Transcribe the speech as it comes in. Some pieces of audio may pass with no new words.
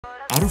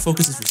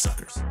Autofocus is for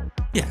suckers.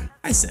 Yeah,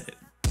 I said it.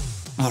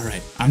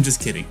 Alright, I'm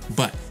just kidding,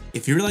 but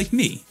if you're like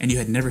me and you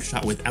had never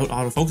shot without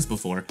autofocus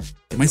before,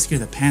 it might scare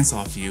the pants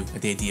off you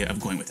at the idea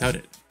of going without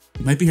it.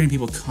 You might be hearing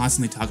people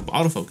constantly talk about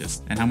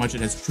autofocus and how much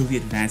it has truly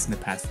advanced in the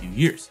past few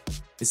years,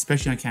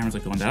 especially on cameras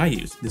like the one that I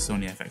use, the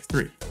Sony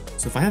FX3.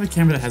 So if I have a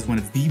camera that has one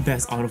of the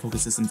best autofocus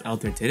systems out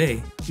there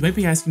today, you might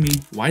be asking me,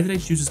 why did I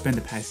choose to spend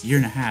the past year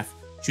and a half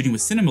shooting with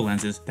cinema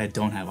lenses that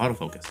don't have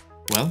autofocus?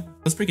 Well,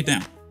 let's break it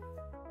down.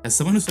 As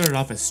someone who started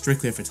off as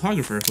strictly a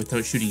photographer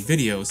without shooting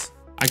videos,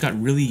 I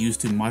got really used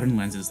to modern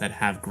lenses that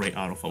have great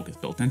autofocus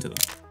built into them.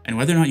 And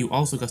whether or not you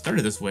also got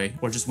started this way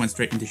or just went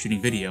straight into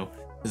shooting video,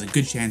 there's a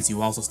good chance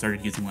you also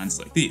started using lenses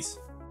like these.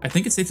 I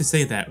think it's safe to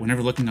say that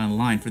whenever looking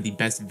online for the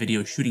best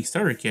video shooting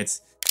starter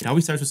kits, it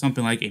always starts with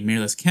something like a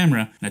mirrorless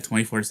camera and a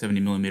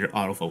 24-70mm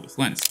autofocus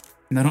lens.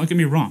 Now don't get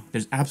me wrong,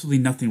 there's absolutely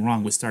nothing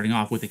wrong with starting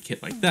off with a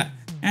kit like that,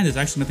 and there's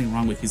actually nothing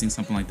wrong with using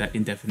something like that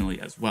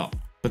indefinitely as well.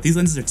 But these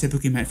lenses are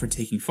typically meant for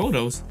taking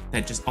photos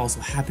that just also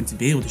happen to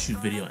be able to shoot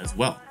video as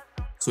well.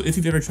 So if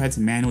you've ever tried to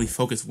manually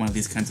focus one of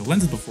these kinds of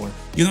lenses before,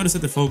 you'll notice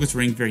that the focus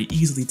ring very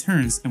easily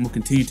turns and will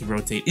continue to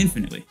rotate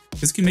infinitely.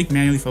 This can make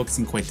manually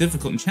focusing quite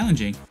difficult and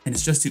challenging, and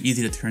it's just too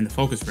easy to turn the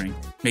focus ring,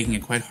 making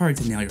it quite hard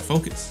to nail your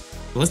focus.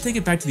 But let's take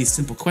it back to the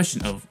simple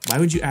question of why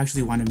would you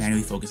actually want to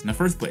manually focus in the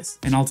first place,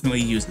 and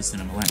ultimately use the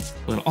cinema lens?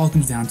 Well, it all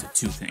comes down to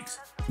two things: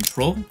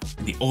 control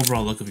and the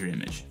overall look of your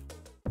image.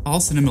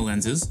 All cinema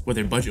lenses,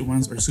 whether budget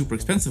ones or super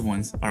expensive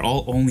ones, are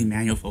all only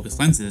manual focus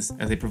lenses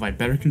as they provide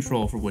better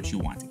control for what you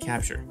want to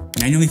capture.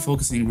 Manually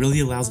focusing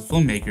really allows a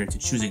filmmaker to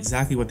choose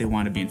exactly what they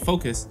want to be in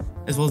focus,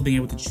 as well as being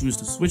able to choose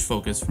to switch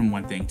focus from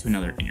one thing to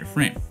another in your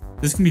frame.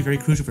 This can be very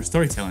crucial for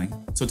storytelling,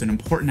 so it's an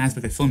important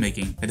aspect of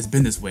filmmaking that has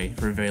been this way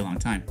for a very long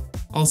time.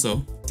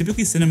 Also,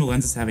 typically cinema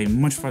lenses have a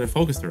much farther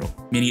focus throw,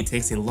 meaning it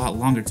takes a lot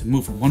longer to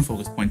move from one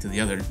focus point to the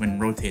other when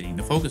rotating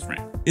the focus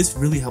ring. This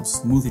really helps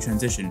smoothly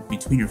transition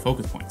between your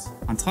focus points.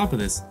 On top of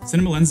this,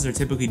 cinema lenses are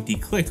typically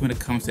declicked when it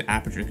comes to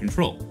aperture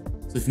control.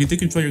 So if you need to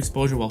control your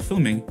exposure while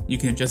filming, you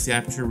can adjust the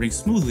aperture ring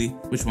smoothly,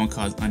 which won't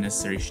cause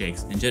unnecessary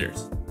shakes and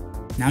jitters.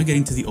 Now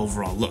getting to the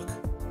overall look.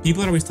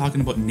 People are always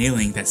talking about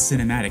nailing that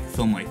cinematic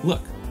film-like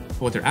look.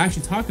 But what they're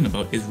actually talking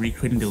about is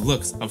recreating the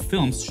looks of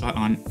films shot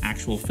on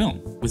actual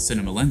film with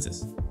cinema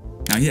lenses.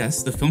 Now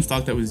yes, the film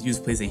stock that was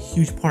used plays a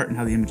huge part in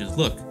how the images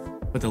look,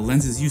 but the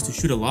lenses used to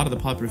shoot a lot of the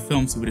popular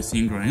films you would have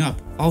seen growing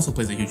up also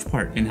plays a huge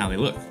part in how they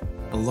look.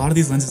 A lot of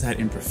these lenses had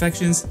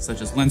imperfections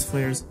such as lens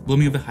flares,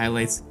 blooming of the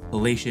highlights,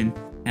 halation,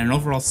 and an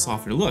overall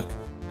softer look,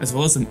 as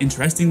well as some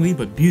interestingly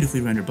but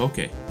beautifully rendered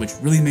bokeh, which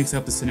really makes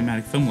up the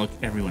cinematic film look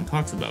everyone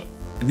talks about.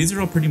 And these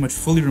are all pretty much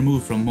fully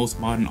removed from most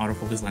modern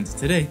autofocus lenses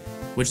today,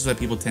 which is why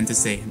people tend to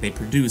say they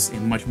produce a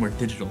much more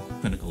digital,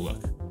 clinical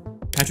look.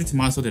 Patrick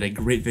Tomaso did a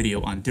great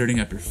video on dirtying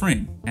up your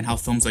frame, and how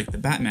films like The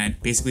Batman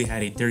basically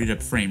had a dirtied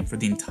up frame for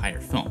the entire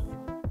film.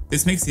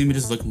 This makes the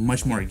images look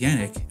much more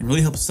organic, and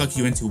really helps suck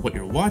you into what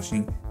you're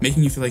watching,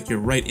 making you feel like you're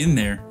right in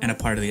there and a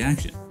part of the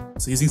action.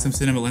 So using some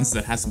cinema lenses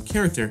that have some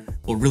character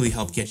will really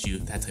help get you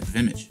that type of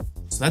image.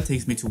 So that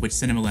takes me to which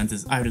cinema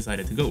lenses I've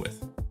decided to go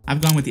with.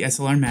 I've gone with the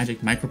SLR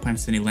Magic microprime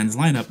cine lens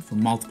lineup for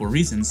multiple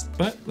reasons,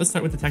 but let's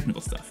start with the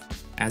technical stuff.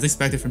 As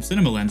expected from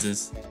cinema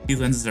lenses, these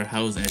lenses are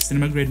housed in a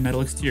cinema-grade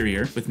metal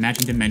exterior with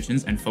matching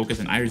dimensions and focus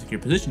and iris gear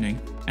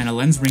positioning, and a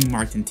lens ring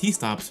marked in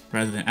T-stops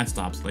rather than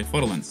F-stops like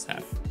photo lenses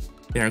have.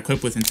 They are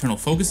equipped with internal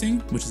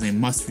focusing, which is a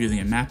must for using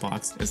a matte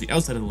box, as the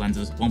outside of the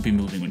lenses won't be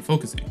moving when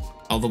focusing.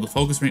 Although the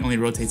focus ring only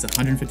rotates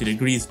 150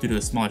 degrees due to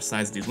the smaller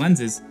size of these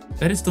lenses,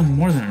 that is still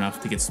more than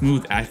enough to get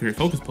smooth, accurate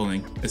focus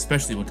pulling,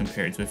 especially when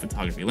compared to a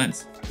photography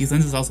lens. These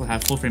lenses also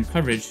have full frame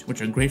coverage,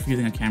 which are great for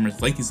using on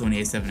cameras like the Sony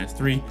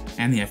a7S III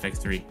and the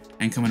FX3,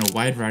 and come in a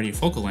wide variety of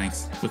focal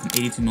lengths with an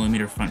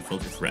 82mm front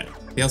filter thread.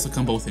 They also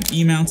come both in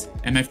E-mount,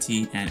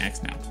 MFT, and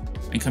X-mount.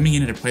 And coming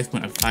in at a price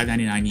point of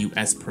 $599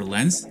 US per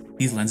lens,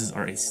 these lenses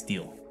are a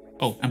steal.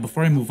 Oh, and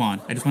before I move on,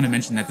 I just want to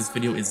mention that this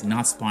video is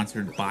not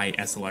sponsored by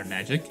SLR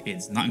Magic.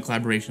 It's not in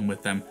collaboration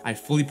with them. I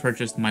fully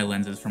purchased my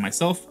lenses for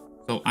myself,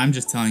 so I'm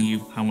just telling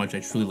you how much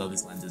I truly love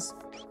these lenses.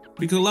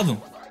 Because I love them.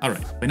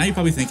 Alright, but now you're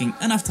probably thinking,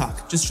 enough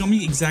talk, just show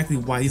me exactly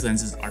why these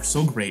lenses are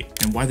so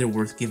great and why they're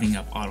worth giving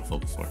up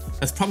autofocus for.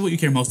 That's probably what you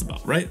care most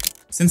about, right?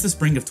 Since the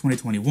spring of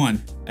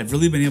 2021, I've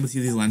really been able to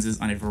use these lenses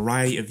on a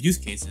variety of use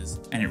cases,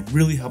 and it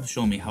really helps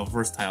show me how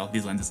versatile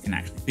these lenses can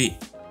actually be.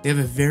 They have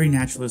a very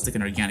naturalistic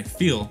and organic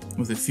feel,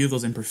 with a few of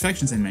those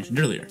imperfections I mentioned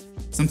earlier.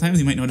 Sometimes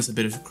you might notice a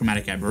bit of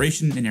chromatic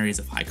aberration in areas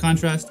of high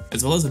contrast,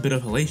 as well as a bit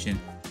of halation,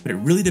 but it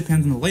really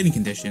depends on the lighting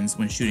conditions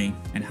when shooting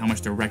and how much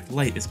direct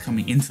light is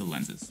coming into the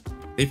lenses.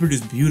 They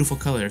produce beautiful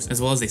colors,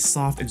 as well as a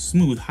soft and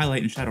smooth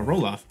highlight and shadow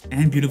roll-off,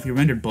 and beautifully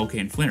rendered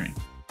bokeh and flaring.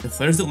 The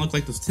flares don't look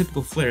like those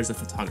typical flares of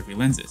photography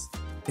lenses.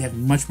 They have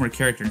much more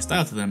character and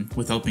style to them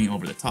without being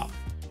over the top.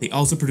 They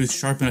also produce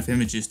sharp enough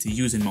images to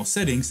use in most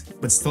settings,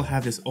 but still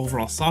have this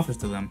overall softness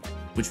to them,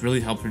 which really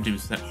helps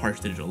reduce that harsh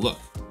digital look.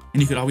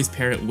 And you could always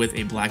pair it with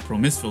a black pro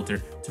mist filter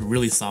to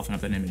really soften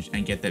up that image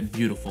and get that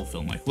beautiful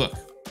film-like look.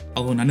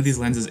 Although none of these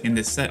lenses in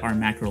this set are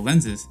macro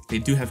lenses, they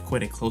do have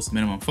quite a close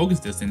minimum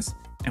focus distance,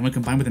 and when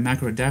combined with a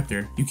macro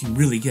adapter, you can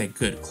really get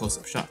good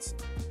close-up shots.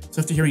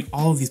 So after hearing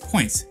all of these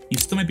points, you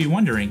still might be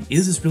wondering,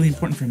 is this really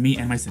important for me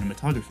and my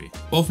cinematography?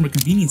 Well, from a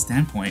convenience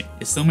standpoint,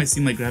 it still might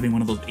seem like grabbing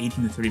one of those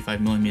 18 to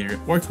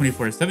 35mm or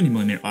 24 to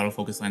 70mm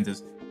autofocus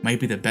lenses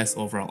might be the best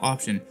overall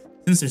option,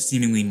 since they're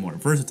seemingly more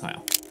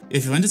versatile.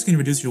 If your lenses can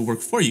reduce your work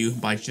for you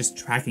by just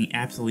tracking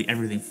absolutely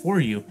everything for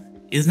you,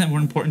 isn't that more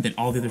important than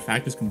all the other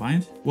factors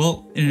combined?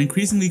 Well, in an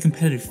increasingly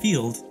competitive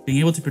field, being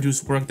able to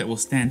produce work that will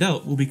stand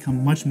out will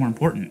become much more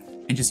important,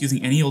 and just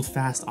using any old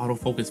fast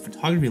autofocus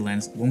photography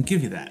lens won't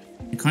give you that.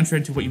 And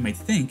contrary to what you might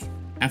think,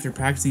 after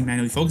practicing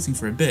manually focusing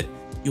for a bit,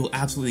 you will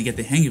absolutely get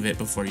the hang of it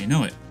before you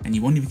know it, and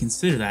you won't even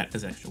consider that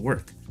as extra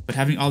work. But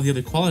having all the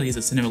other qualities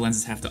that cinema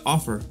lenses have to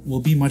offer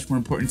will be much more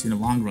important to you in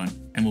the long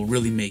run, and will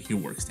really make your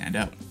work stand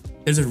out.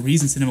 There's a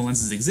reason cinema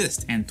lenses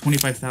exist, and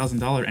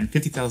 $25,000 and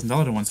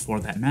 $50,000 ones for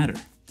that matter.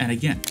 And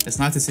again, that's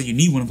not to say you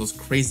need one of those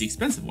crazy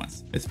expensive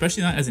ones,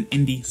 especially not as an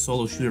indie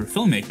solo shooter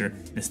filmmaker,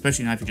 and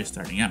especially not if you're just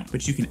starting out.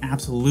 But you can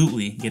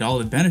absolutely get all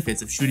the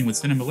benefits of shooting with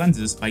cinema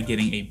lenses by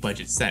getting a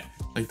budget set,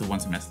 like the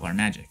ones from SLR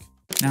Magic.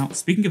 Now,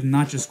 speaking of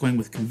not just going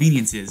with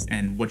conveniences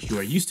and what you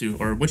are used to,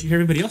 or what you hear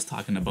everybody else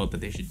talking about that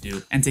they should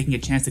do, and taking a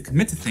chance to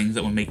commit to things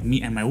that will make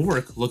me and my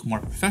work look more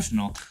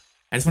professional,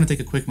 I just want to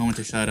take a quick moment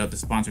to shout out the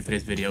sponsor of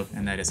today's video,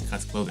 and that is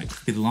Cuts Clothing.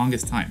 For the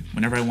longest time,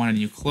 whenever I wanted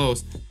new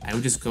clothes, I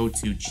would just go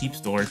to cheap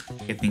stores,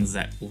 get things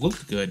that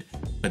looked good,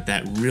 but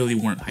that really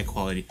weren't high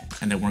quality,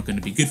 and that weren't going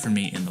to be good for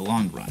me in the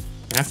long run.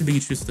 But after being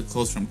introduced to the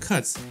clothes from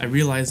Cuts, I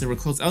realized there were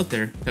clothes out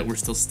there that were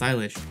still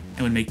stylish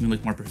and would make me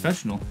look more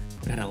professional,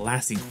 but had a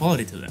lasting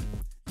quality to them.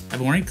 I've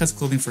been wearing Cuts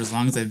clothing for as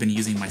long as I've been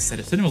using my set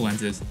of cinema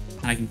lenses,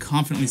 and I can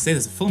confidently say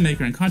as a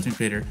filmmaker and content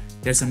creator,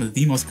 they're some of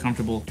the most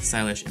comfortable,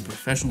 stylish, and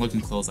professional looking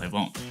clothes I've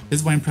owned.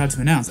 This is why I'm proud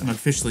to announce I'm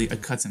officially a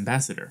Cuts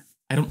ambassador.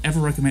 I don't ever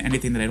recommend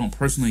anything that I don't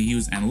personally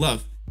use and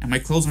love, and my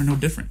clothes are no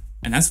different.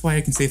 And that's why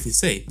I can safely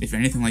say, if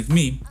you're anything like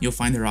me, you'll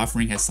find their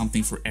offering has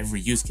something for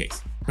every use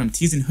case. From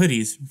tees and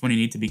hoodies for when you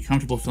need to be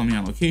comfortable filming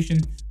on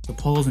location, to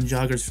polos and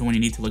joggers for when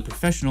you need to look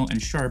professional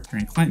and sharp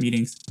during client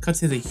meetings,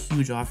 Cuts has a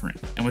huge offering.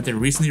 And with their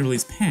recently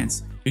released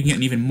pants, you can get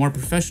an even more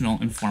professional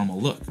and formal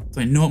look.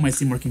 So I know it might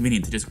seem more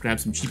convenient to just grab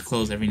some cheap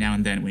clothes every now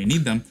and then when you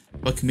need them,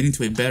 but committing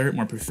to a better,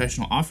 more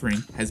professional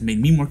offering has made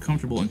me more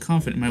comfortable and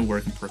confident in my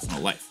work and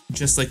personal life,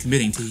 just like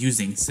committing to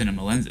using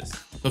cinema lenses.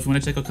 So if you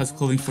want to check out Cuts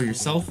clothing for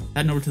yourself,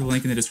 head over to the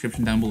link in the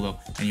description down below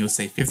and you'll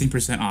save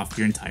 15% off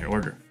your entire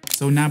order.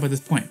 So now by this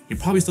point, you're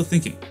probably still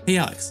thinking, hey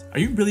Alex, are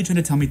you really trying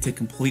to tell me to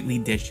completely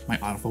ditch my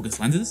autofocus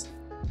lenses?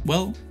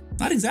 Well,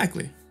 not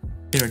exactly.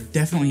 There are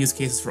definitely use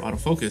cases for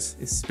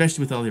autofocus,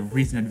 especially with all the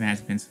recent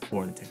advancements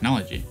for the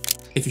technology.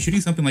 If you're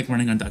shooting something like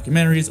running on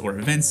documentaries or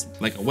events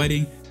like a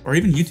wedding, or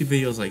even YouTube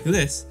videos like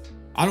this,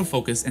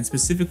 autofocus, and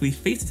specifically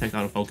face detect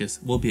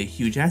autofocus, will be a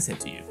huge asset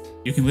to you.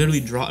 You can literally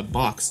draw a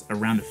box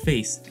around a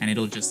face and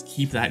it'll just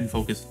keep that in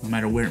focus no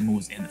matter where it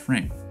moves in the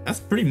frame. That's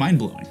pretty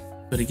mind-blowing.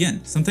 But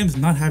again, sometimes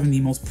not having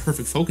the most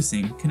perfect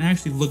focusing can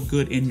actually look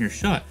good in your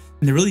shot,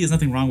 and there really is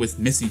nothing wrong with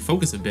missing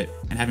focus a bit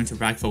and having to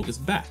rack focus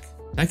back.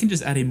 That can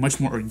just add a much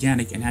more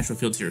organic and natural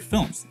feel to your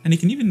films, and it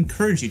can even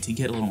encourage you to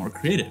get a little more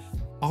creative.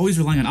 Always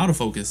relying on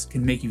autofocus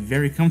can make you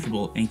very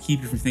comfortable and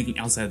keep you from thinking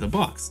outside of the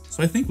box,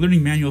 so I think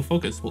learning manual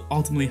focus will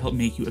ultimately help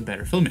make you a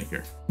better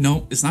filmmaker.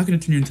 No, it's not going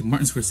to turn you into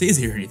Martin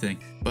Scorsese or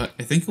anything, but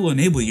I think it will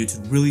enable you to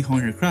really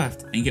hone your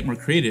craft and get more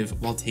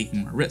creative while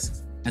taking more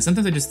risks. And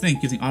sometimes I just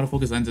think using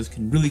autofocus lenses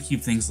can really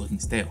keep things looking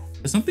stale.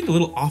 There's something a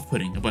little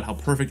off-putting about how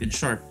perfect and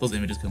sharp those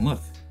images can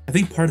look. I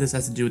think part of this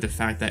has to do with the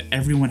fact that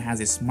everyone has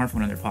a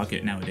smartphone in their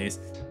pocket nowadays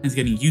and is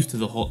getting used to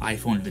the whole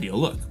iPhone video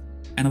look.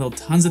 And although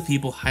tons of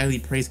people highly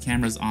praise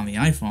cameras on the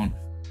iPhone,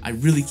 I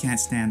really can't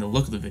stand the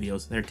look of the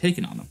videos that are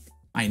taken on them.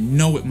 I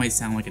know it might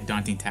sound like a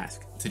daunting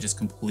task to just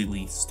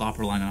completely stop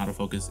relying on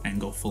autofocus and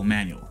go full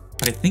manual,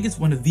 but I think it's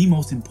one of the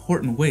most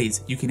important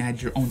ways you can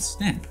add your own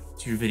stamp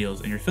to your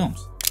videos and your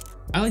films.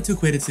 I like to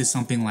equate it to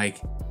something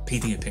like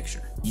painting a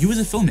picture. You as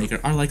a filmmaker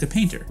are like a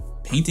painter,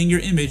 painting your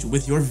image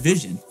with your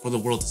vision for the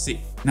world to see.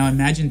 Now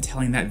imagine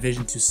telling that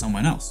vision to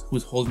someone else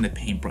who's holding the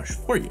paintbrush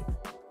for you.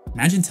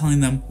 Imagine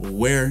telling them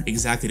where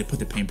exactly to put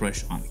the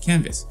paintbrush on the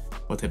canvas,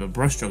 what type of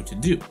brushstroke to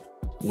do,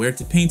 where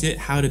to paint it,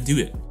 how to do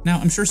it. Now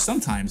I'm sure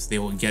sometimes they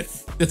will get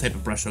the type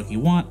of brushstroke you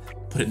want,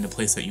 put it in the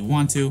place that you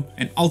want to,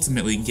 and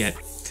ultimately get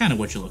kind of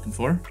what you're looking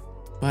for.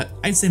 But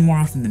I'd say more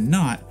often than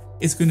not,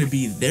 it's going to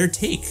be their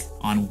take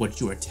on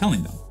what you are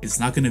telling them. It's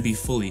not going to be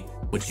fully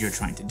what you're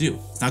trying to do.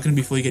 It's not going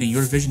to be fully getting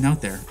your vision out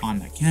there on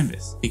that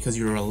canvas because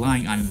you're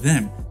relying on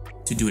them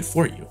to do it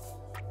for you.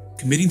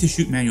 Committing to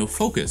shoot manual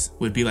focus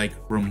would be like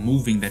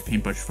removing that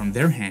paintbrush from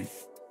their hand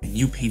and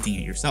you painting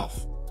it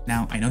yourself.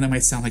 Now, I know that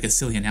might sound like a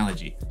silly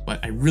analogy,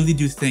 but I really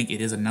do think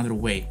it is another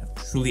way of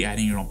truly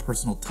adding your own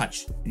personal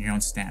touch and your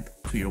own stamp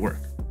to your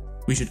work.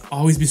 We should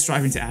always be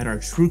striving to add our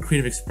true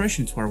creative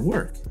expression to our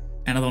work.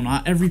 And although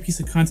not every piece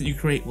of content you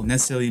create will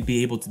necessarily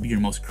be able to be your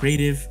most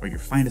creative or your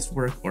finest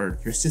work or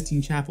your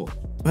Sistine Chapel,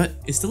 but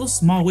it's still a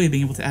small way of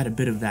being able to add a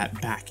bit of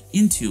that back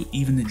into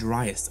even the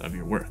driest of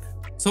your work.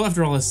 So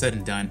after all is said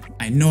and done,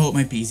 I know it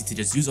might be easy to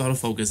just use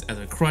autofocus as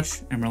a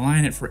crutch and rely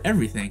on it for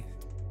everything,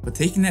 but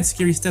taking that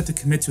scary step to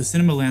commit to a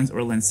cinema lens or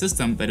a lens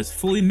system that is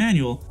fully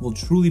manual will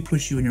truly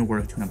push you in your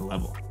work to another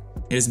level.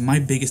 It is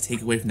my biggest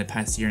takeaway from the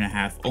past year and a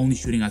half only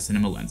shooting on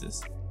cinema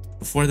lenses.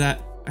 Before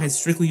that, I had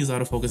strictly used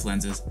autofocus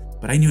lenses,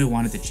 but I knew I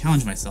wanted to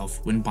challenge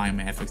myself when buying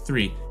my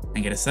FX3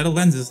 and get a set of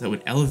lenses that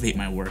would elevate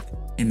my work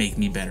and make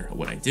me better at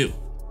what I do.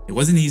 It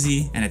wasn't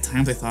easy, and at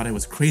times I thought I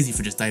was crazy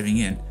for just diving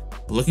in,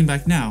 but looking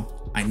back now,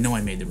 I know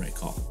I made the right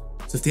call.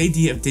 So if the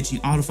idea of ditching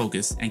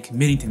autofocus and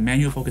committing to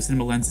manual focus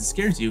cinema lenses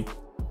scares you,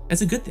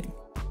 that's a good thing.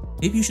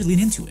 Maybe you should lean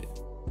into it.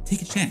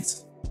 Take a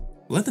chance.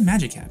 Let the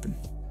magic happen.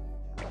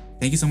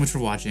 Thank you so much for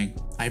watching.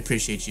 I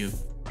appreciate you.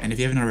 And if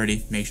you haven't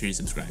already, make sure you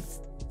subscribe.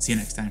 See you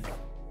next time.